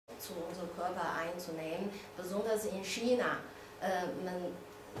zu unserem Körper einzunehmen, besonders in China. Man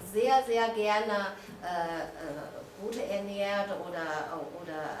sehr, sehr gerne gute ernährt oder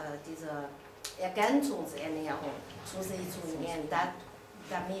diese Ergänzungsernährung zu sich zu nehmen,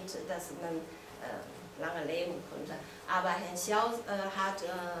 damit dass man lange leben könnte. Aber Herr Xiao hat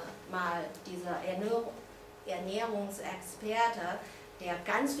mal dieser Ernährungsexperte, der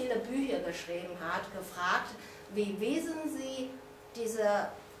ganz viele Bücher geschrieben hat, gefragt, wie wissen Sie diese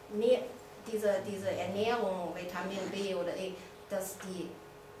Ernährung, Vitamin B oder E, dass die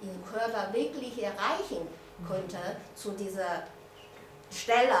im Körper wirklich erreichen könnte zu dieser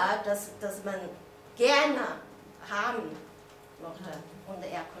Stelle, dass man gerne haben möchte. Und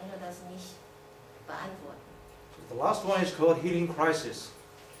er konnte das nicht beantworten. The last one is called healing crisis.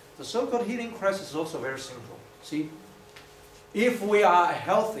 The so-called healing crisis is also very simple. See, if we are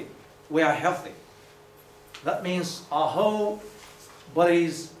healthy, that means our whole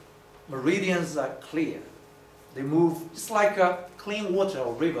body's meridians are clear. They move just like a clean water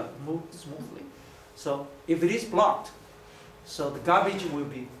or river, move smoothly. So if it is blocked, so the garbage will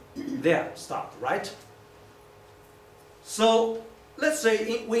be there, stopped, right? So let's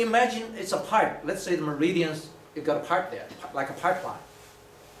say we imagine it's a pipe. Let's say the meridians, you got a pipe there, like a pipeline.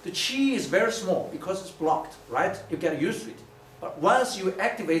 The qi is very small because it's blocked, right? You get used to it. But once you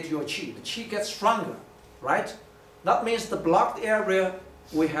activate your qi, the qi gets stronger, right? That means the blocked area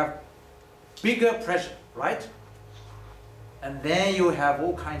will have bigger pressure, right? And then you have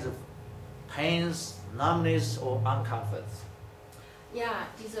all kinds of pains, numbness or uncomforts. Ja,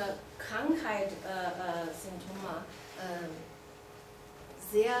 diese Krankheit-Symptome,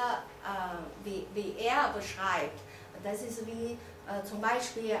 wie er beschreibt, das ist wie zum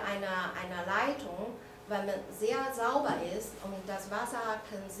Beispiel eine Leitung, wenn man sehr sauber ist und das Wasser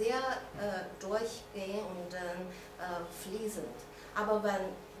kann sehr durchgehen und fließend. Aber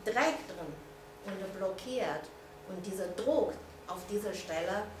wenn Dreck drin und blockiert und dieser Druck auf dieser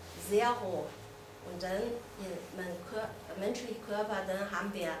Stelle sehr hoch und dann im menschlichen Körper, dann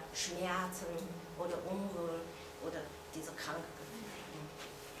haben wir Schmerzen oder Unruhe oder diese Krankheit.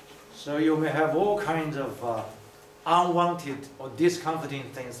 So you may have all kinds of unwanted or discomforting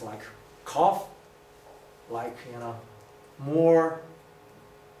things like cough, like more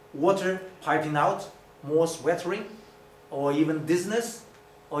water piping out, more sweating, or even dizziness,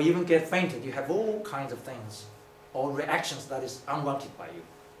 or even get fainted. You have all kinds of things or reactions that is unwanted by you.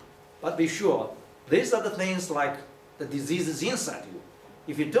 But be sure, these are the things like the diseases inside you.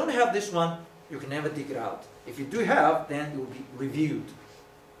 If you don't have this one, you can never dig it out. If you do have, then it will be reviewed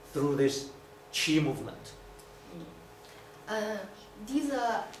through this qi movement.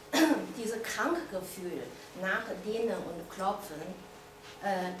 Diese Krankgefühl nach Dehnen und Klopfen,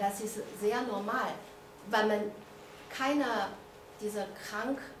 das ist sehr normal, weil man keine dieser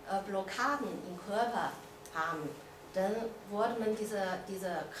Blockaden im Körper haben, dann würde man diese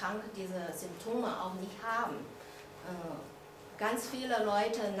Symptome auch nicht haben. Ganz viele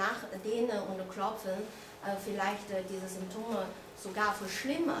Leute nach Dehnen und Klopfen vielleicht diese Symptome sogar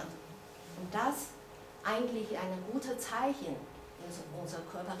verschlimmert. Und das eigentlich ein gutes Zeichen, dass unser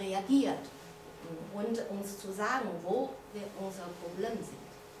Körper reagiert und uns zu sagen, wo unser Problem sind.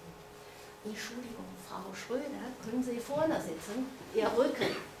 Entschuldigung, Frau Schröder, können Sie vorne sitzen? Ihr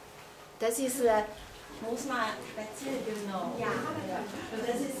Rücken. Das ist, muss man speziell genau. Ja,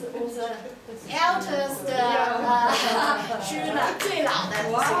 das ist unser ältester Schüler, 最老的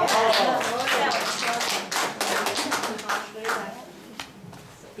Frau Schröder.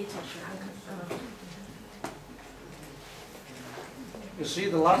 Bitte schön. You see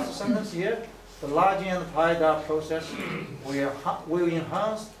the last sentence here? The Lajin and Paida process will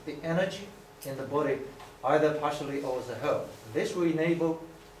enhance the energy in the body, either partially or as a whole. This will enable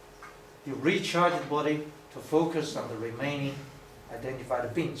the recharged body to focus on the remaining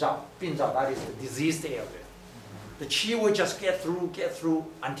identified 病灶. 病灶, that is the diseased area. The qi will just get through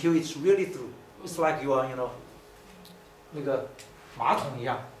until it's really through. It's like you are, 那个马桶一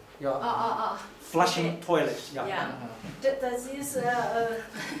样, flushing toilets. Ja, das ist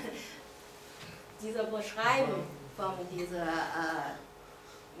diese Beschreibung von diesem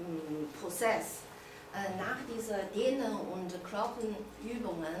Prozess. Nach diesen Dehnen- und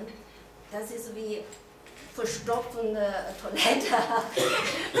Klopfenübungen, das ist wie verstopfende Toilette.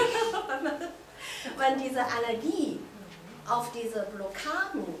 Wenn diese Energie auf diese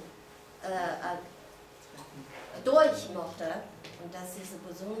Blockaden durch mochte, und das ist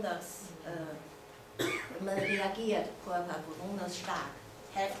besonders, man reagiert Körper besonders stark,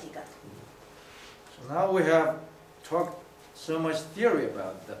 heftiger. So now we have talked so much theory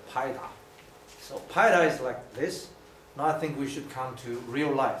about the Paida. So Paida is like this. Now I think we should come to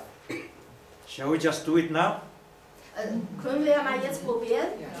real life Shall we just do it now? Können wir mal jetzt probieren,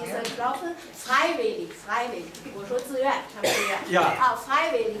 diese Klopfen? Freiwillig. 我说自愿，他们自愿。Ja.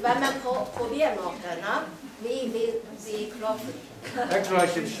 Freiwillig, wenn man probieren möchte, ne? Wie klopfen. Actually, I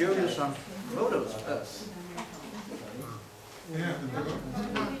should show you some photos first.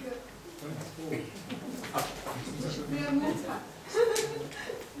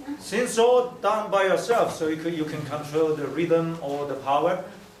 Since all done by yourself, so you can control the rhythm or the power,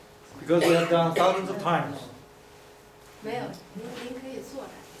 because we have done thousands of times. 没有，您可以坐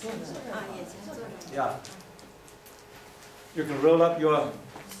着，也行，坐着。Yeah. You can roll up your.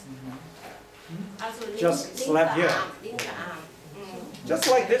 Just slap here. Just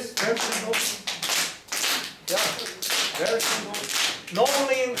like this, very simple. Yeah, very simple.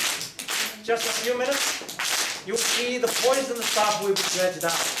 Normally, in just a few minutes, you will see the poison stuff will be stretched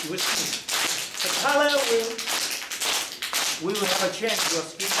out. You will see. The color will have a change to your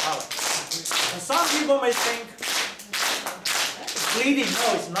skin color. And some people may think it's bleeding.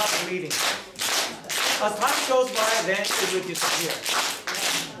 No, it's not bleeding. As time goes by, then it will disappear.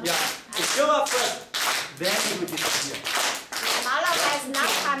 Yeah, it show up first, then it will disappear. Normalerweise nach ein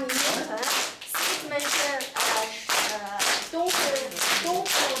paar Minuten sieht man schon dunkel oder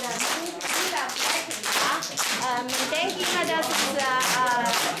lila Flecken. Ja? Man denkt immer, dass es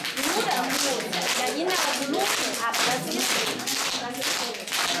Blut am Blut, der innere Blut, aber das ist nicht.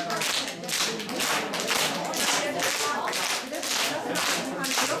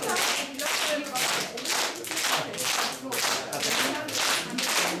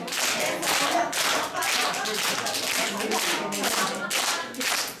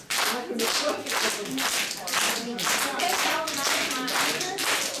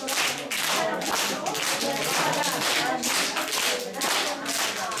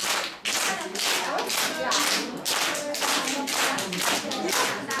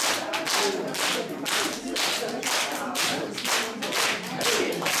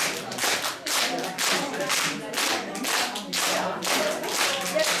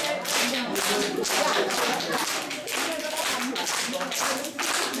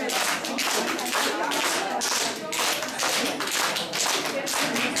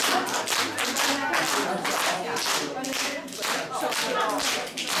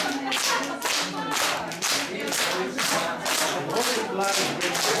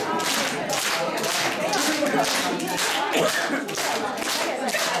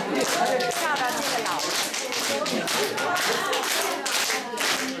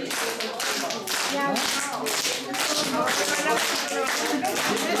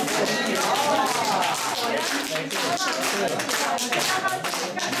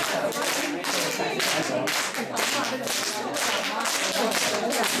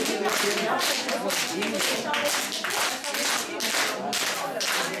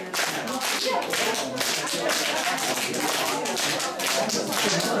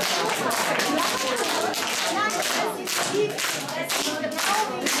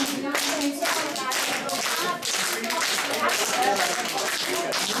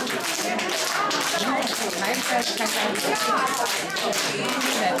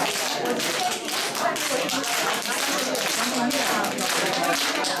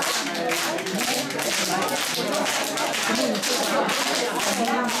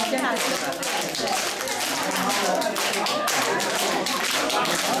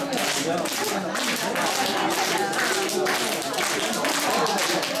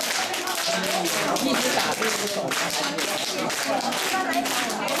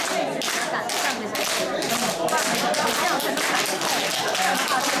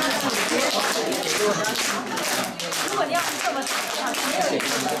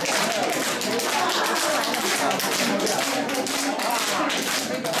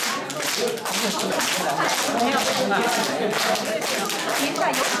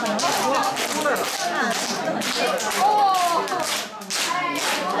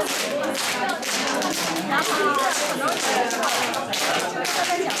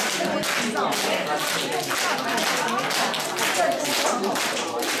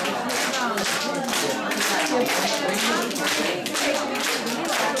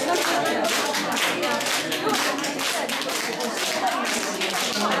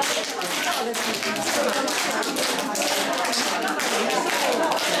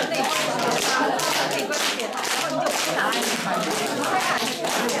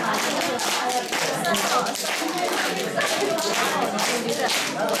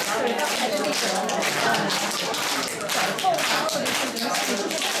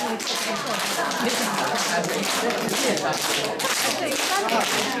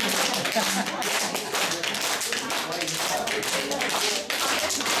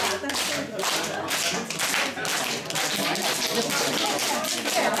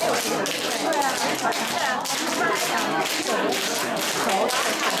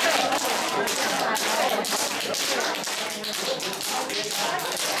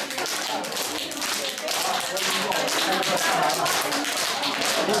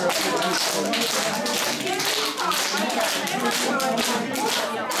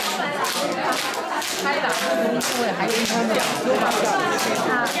 拍打因为还有他们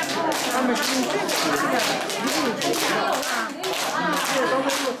他们是这个都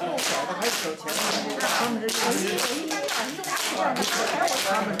是后手的，还是手前的，他们这